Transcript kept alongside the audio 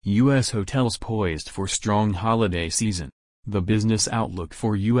U.S. hotels poised for strong holiday season. The business outlook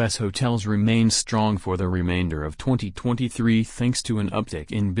for U.S. hotels remains strong for the remainder of 2023 thanks to an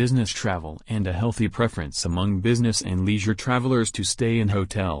uptick in business travel and a healthy preference among business and leisure travelers to stay in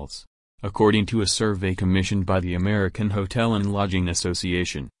hotels. According to a survey commissioned by the American Hotel and Lodging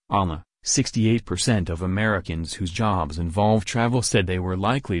Association, ALA, 68% of Americans whose jobs involve travel said they were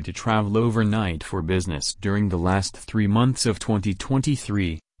likely to travel overnight for business during the last 3 months of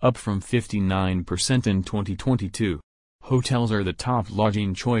 2023, up from 59% in 2022. Hotels are the top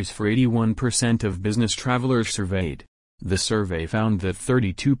lodging choice for 81% of business travelers surveyed. The survey found that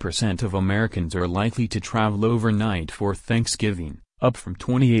 32% of Americans are likely to travel overnight for Thanksgiving, up from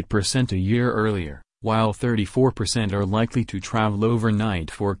 28% a year earlier, while 34% are likely to travel overnight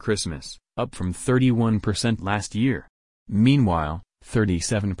for Christmas, up from 31% last year. Meanwhile,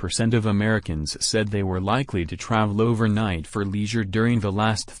 37% of Americans said they were likely to travel overnight for leisure during the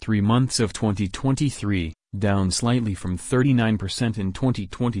last 3 months of 2023, down slightly from 39% in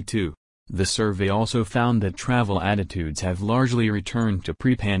 2022. The survey also found that travel attitudes have largely returned to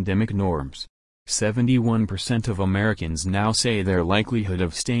pre-pandemic norms. 71% of Americans now say their likelihood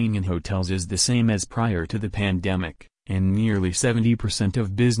of staying in hotels is the same as prior to the pandemic, and nearly 70%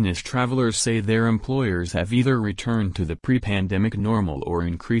 of business travelers say their employers have either returned to the pre-pandemic normal or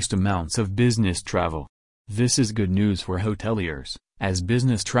increased amounts of business travel. This is good news for hoteliers, as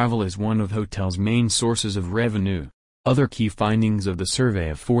business travel is one of hotels' main sources of revenue. Other key findings of the survey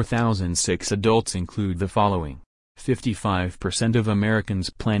of 4,006 adults include the following. 55% of Americans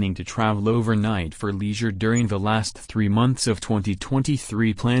planning to travel overnight for leisure during the last 3 months of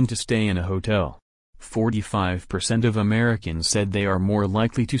 2023 plan to stay in a hotel. 45% of Americans said they are more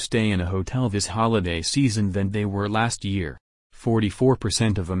likely to stay in a hotel this holiday season than they were last year.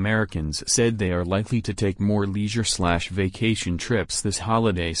 44% of Americans said they are likely to take more leisure/vacation trips this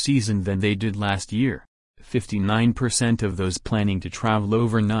holiday season than they did last year. 59% of those planning to travel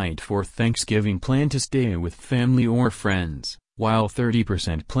overnight for Thanksgiving plan to stay with family or friends, while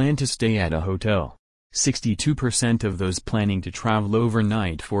 30% plan to stay at a hotel. 62% of those planning to travel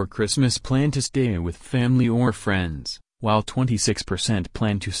overnight for Christmas plan to stay with family or friends, while 26%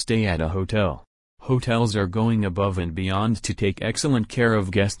 plan to stay at a hotel. Hotels are going above and beyond to take excellent care of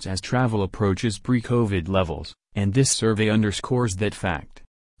guests as travel approaches pre-COVID levels, and this survey underscores that fact.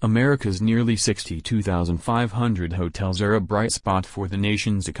 America's nearly 62,500 hotels are a bright spot for the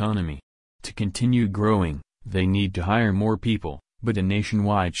nation's economy. To continue growing, they need to hire more people, but a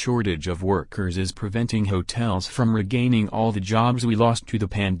nationwide shortage of workers is preventing hotels from regaining all the jobs we lost to the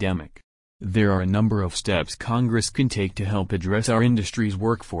pandemic. There are a number of steps Congress can take to help address our industry's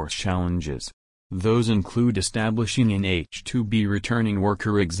workforce challenges. Those include establishing an H-2B returning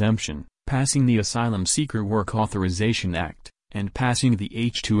worker exemption, passing the Asylum Seeker Work Authorization Act, and passing the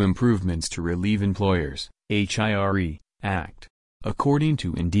H-2 Improvements to Relieve Employers (HIRE) Act. According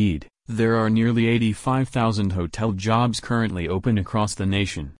to Indeed, there are nearly 85,000 hotel jobs currently open across the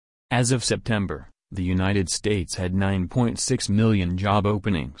nation. As of September, the United States had 9.6 million job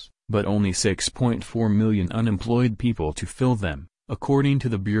openings, but only 6.4 million unemployed people to fill them, according to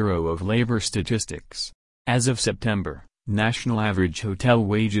the Bureau of Labor Statistics. As of September, national average hotel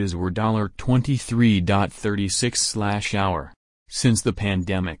wages were $23.36/hour. Since the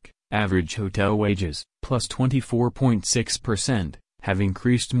pandemic, average hotel wages, plus 24.6%, have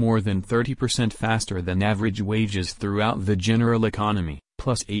increased more than 30% faster than average wages throughout the general economy,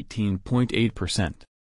 plus 18.8%.